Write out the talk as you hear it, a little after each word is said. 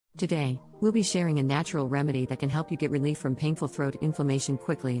Today, we'll be sharing a natural remedy that can help you get relief from painful throat inflammation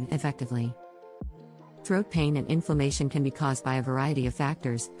quickly and effectively. Throat pain and inflammation can be caused by a variety of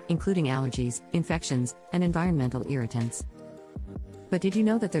factors, including allergies, infections, and environmental irritants. But did you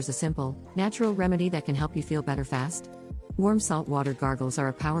know that there's a simple, natural remedy that can help you feel better fast? Warm salt water gargles are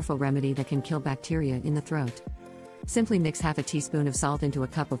a powerful remedy that can kill bacteria in the throat. Simply mix half a teaspoon of salt into a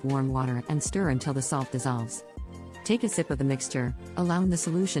cup of warm water and stir until the salt dissolves. Take a sip of the mixture, allowing the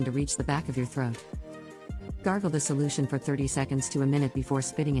solution to reach the back of your throat. Gargle the solution for 30 seconds to a minute before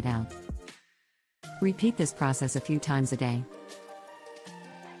spitting it out. Repeat this process a few times a day.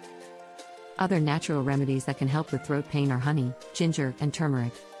 Other natural remedies that can help with throat pain are honey, ginger, and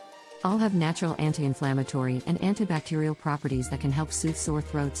turmeric. All have natural anti-inflammatory and antibacterial properties that can help soothe sore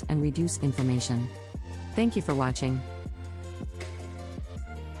throats and reduce inflammation. Thank you for watching.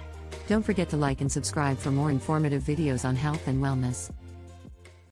 Don't forget to like and subscribe for more informative videos on health and wellness.